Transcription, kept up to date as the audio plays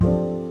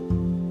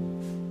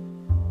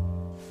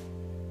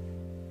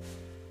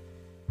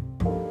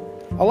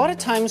A lot of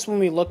times when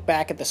we look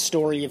back at the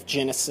story of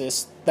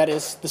Genesis, that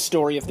is, the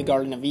story of the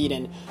Garden of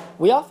Eden,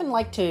 we often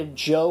like to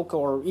joke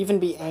or even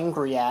be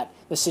angry at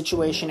the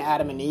situation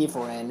Adam and Eve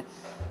were in.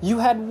 You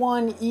had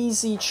one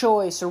easy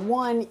choice or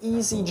one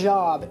easy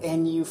job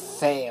and you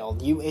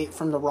failed. You ate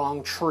from the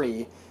wrong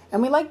tree.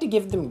 And we like to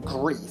give them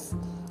grief.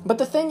 But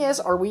the thing is,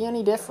 are we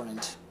any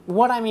different?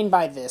 What I mean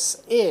by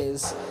this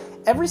is,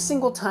 every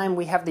single time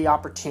we have the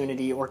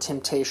opportunity or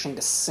temptation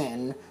to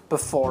sin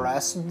before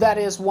us, that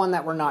is one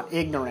that we're not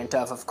ignorant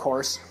of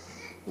course,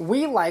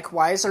 we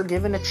likewise are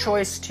given a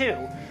choice too.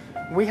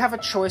 We have a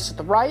choice at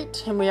the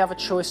right and we have a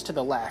choice to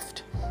the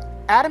left.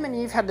 Adam and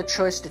Eve had the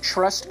choice to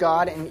trust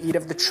God and eat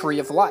of the tree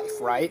of life,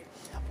 right?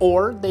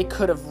 Or they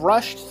could have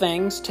rushed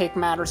things, take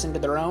matters into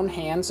their own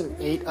hands, and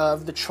ate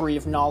of the tree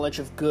of knowledge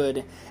of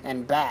good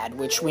and bad,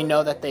 which we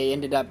know that they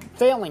ended up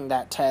failing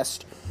that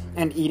test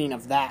and eating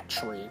of that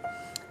tree.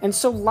 And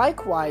so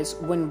likewise,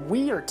 when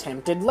we are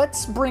tempted,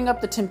 let's bring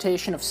up the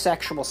temptation of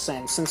sexual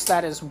sin, since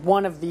that is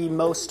one of the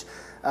most,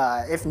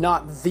 if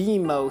not the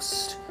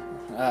most,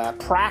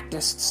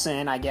 practiced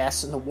sin, I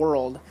guess, in the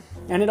world.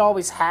 And it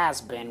always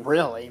has been,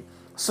 really.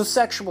 So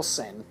sexual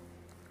sin.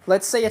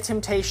 Let's say a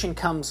temptation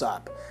comes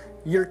up.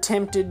 You're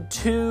tempted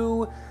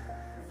to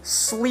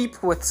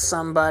sleep with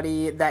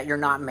somebody that you're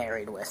not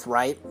married with,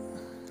 right?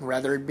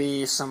 Whether it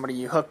be somebody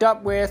you hooked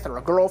up with, or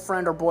a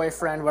girlfriend or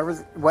boyfriend,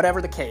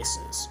 whatever the case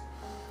is.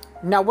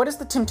 Now, what is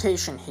the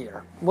temptation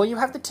here? Well, you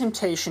have the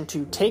temptation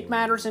to take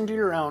matters into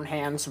your own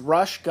hands,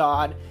 rush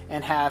God,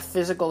 and have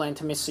physical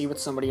intimacy with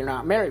somebody you're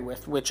not married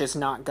with, which is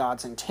not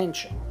God's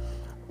intention.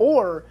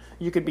 Or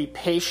you could be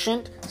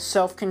patient,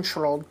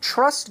 self-controlled,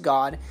 trust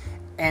God,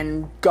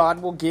 and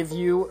God will give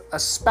you a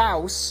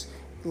spouse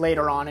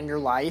later on in your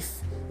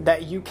life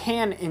that you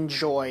can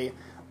enjoy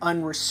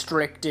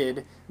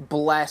unrestricted,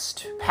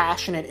 blessed,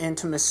 passionate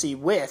intimacy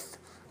with,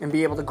 and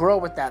be able to grow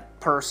with that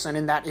person,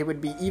 and that it would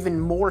be even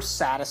more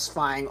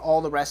satisfying all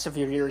the rest of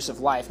your years of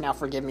life. Now,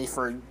 forgive me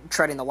for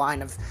treading the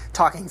line of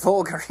talking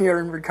vulgar here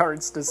in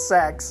regards to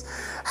sex.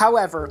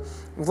 However,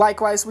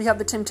 likewise, we have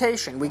the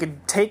temptation. We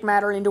could take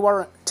matters into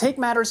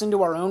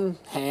our own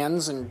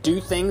hands and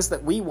do things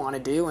that we want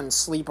to do and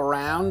sleep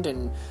around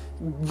and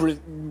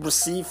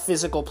receive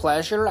physical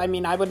pleasure. I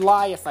mean, I would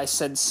lie if I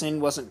said sin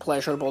wasn't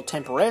pleasurable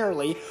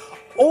temporarily.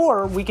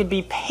 Or we could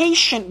be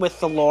patient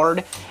with the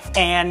Lord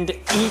and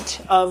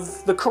eat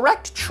of the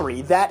correct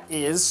tree. That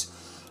is,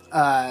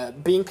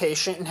 being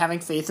patient and having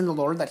faith in the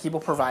Lord that He will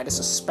provide us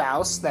a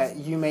spouse that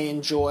you may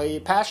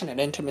enjoy passionate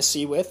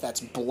intimacy with,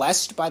 that's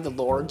blessed by the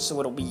Lord, so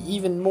it'll be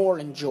even more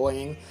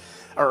even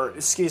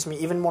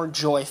more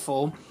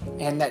joyful,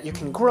 and that you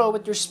can grow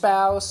with your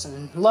spouse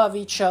and love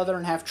each other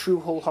and have true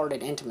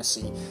wholehearted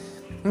intimacy.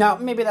 Now,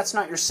 maybe that's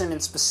not your sin in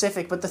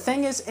specific, but the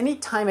thing is,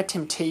 anytime a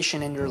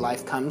temptation in your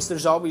life comes,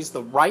 there's always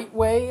the right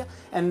way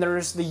and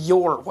there's the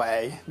your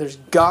way. There's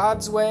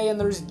God's way and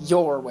there's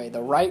your way,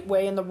 the right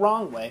way and the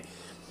wrong way.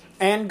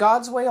 And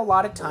God's way, a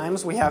lot of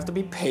times, we have to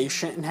be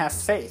patient and have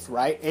faith,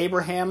 right?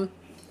 Abraham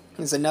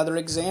is another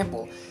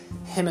example.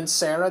 Him and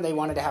Sarah, they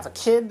wanted to have a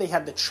kid. They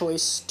had the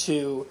choice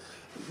to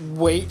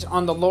wait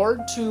on the Lord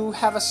to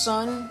have a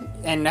son,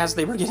 and as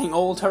they were getting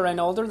older and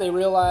older, they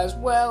realized,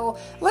 well,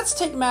 let's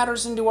take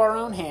matters into our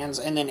own hands.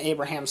 And then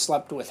Abraham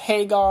slept with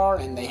Hagar,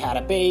 and they had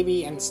a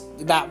baby, and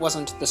that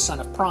wasn't the son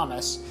of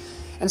promise.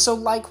 And so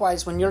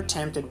likewise, when you're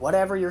tempted,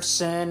 whatever your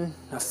sin,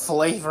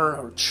 flavor,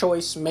 or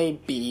choice may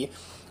be,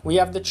 we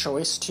have the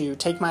choice to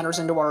take matters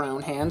into our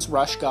own hands,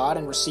 rush God,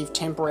 and receive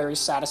temporary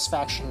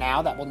satisfaction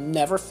now that will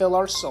never fill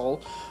our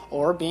soul,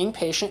 or being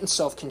patient and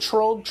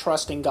self-controlled,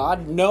 trusting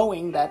God,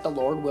 knowing that the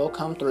Lord will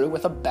come through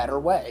with a better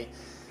way.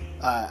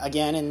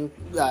 Again, in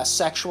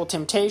sexual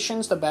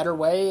temptations, the better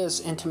way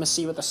is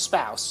intimacy with a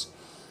spouse.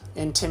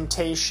 In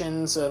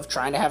temptations of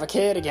trying to have a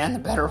kid, again, the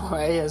better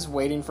way is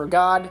waiting for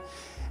God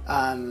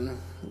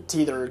to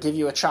either give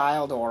you a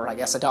child or, I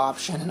guess,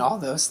 adoption and all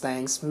those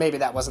things. Maybe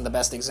that wasn't the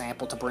best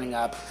example to bring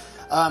up.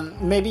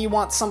 Maybe you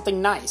want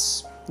something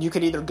nice. You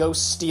could either go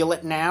steal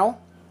it now,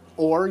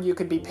 or you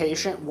could be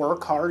patient,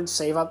 work hard,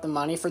 save up the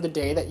money for the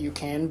day that you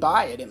can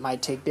buy it. It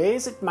might take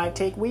days, it might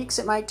take weeks,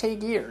 it might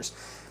take years.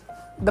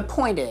 The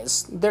point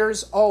is,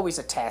 there's always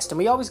a test, and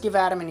we always give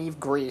Adam and Eve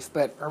grief,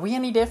 but are we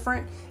any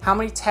different? How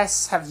many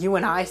tests have you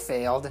and I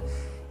failed?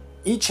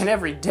 Each and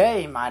every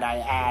day, might I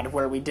add,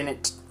 where we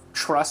didn't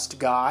trust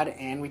God,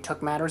 and we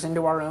took matters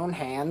into our own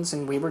hands,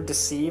 and we were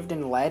deceived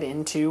and led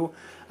into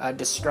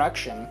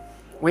destruction.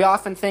 We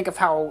often think of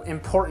how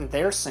important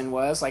their sin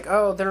was, like,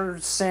 oh, their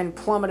sin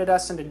plummeted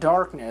us into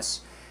darkness.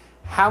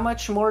 How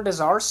much more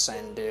does our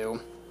sin do?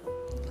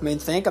 I mean,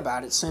 think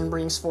about it. Sin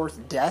brings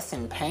forth death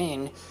and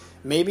pain.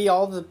 Maybe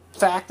all the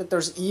fact that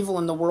there's evil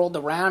in the world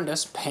around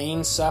us,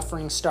 pain,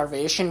 suffering,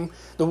 starvation,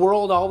 the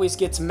world always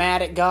gets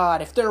mad at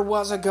God. If there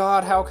was a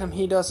God, how come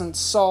He doesn't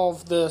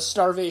solve the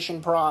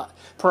starvation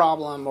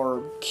problem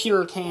or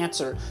cure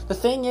cancer? The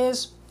thing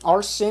is,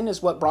 our sin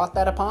is what brought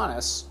that upon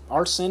us.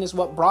 Our sin is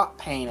what brought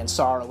pain and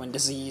sorrow and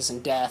disease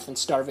and death and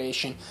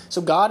starvation.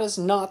 So God is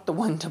not the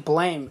one to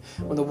blame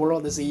when the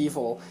world is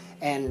evil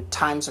and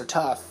times are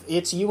tough.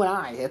 It's you and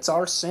I. It's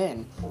our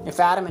sin. If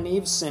Adam and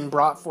Eve's sin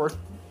brought forth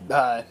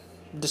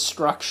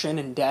destruction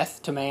and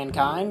death to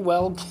mankind,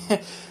 well,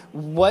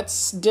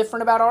 what's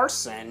different about our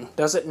sin?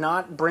 Does it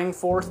not bring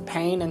forth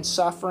pain and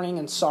suffering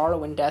and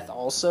sorrow and death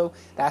also?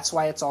 That's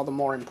why it's all the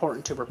more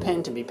important to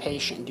repent and be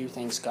patient and do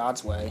things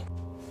God's way.